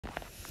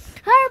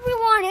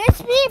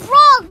It's me,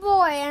 Frog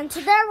Boy, and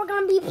today we're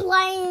gonna be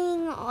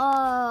playing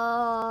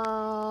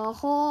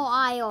Whole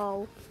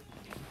IO.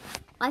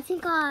 I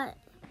think I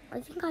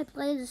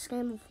played this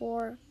game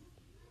before.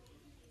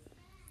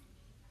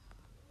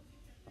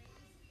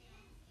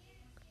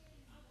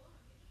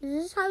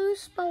 Is this how you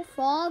spell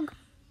frog?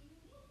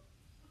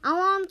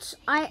 I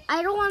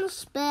don't want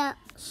to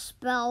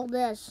spell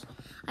this.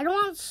 I don't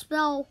want to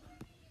spell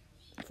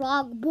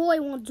Frog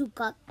Boy 1 2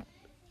 cut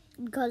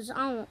because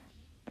I don't.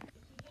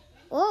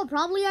 Oh,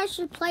 probably I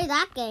should play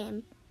that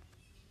game.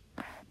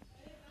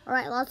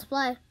 Alright, let's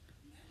play.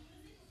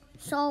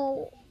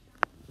 So,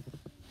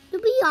 to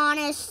be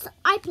honest,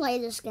 I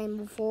played this game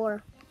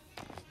before.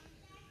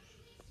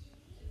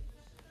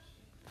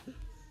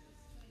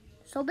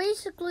 So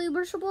basically,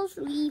 we're supposed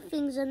to eat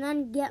things and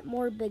then get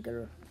more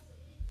bigger.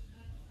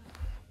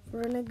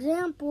 For an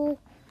example,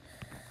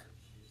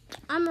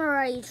 I'm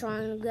already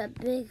trying to get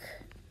big.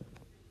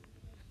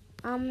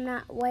 I'm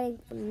not waiting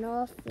for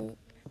nothing.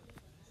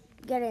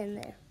 Get in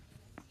there.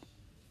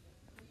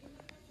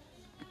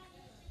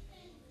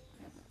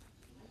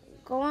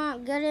 Go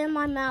on, get in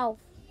my mouth.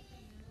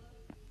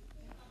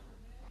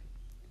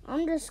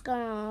 I'm just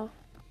gonna...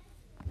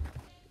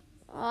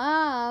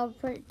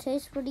 it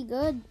tastes pretty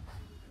good.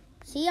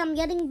 See, I'm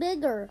getting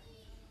bigger.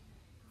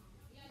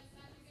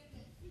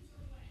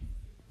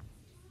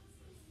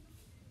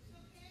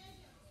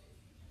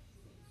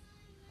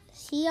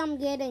 See, I'm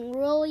getting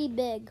really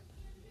big.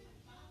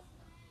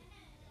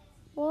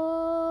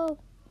 Whoa.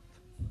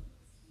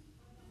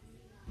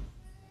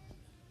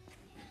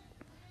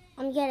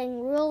 I'm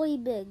getting really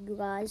big, you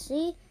guys.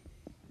 See?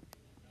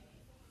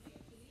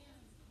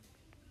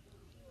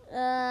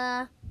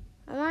 I'm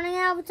running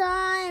out of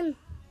time.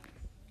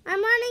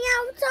 I'm running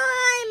out of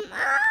time.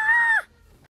 Ah!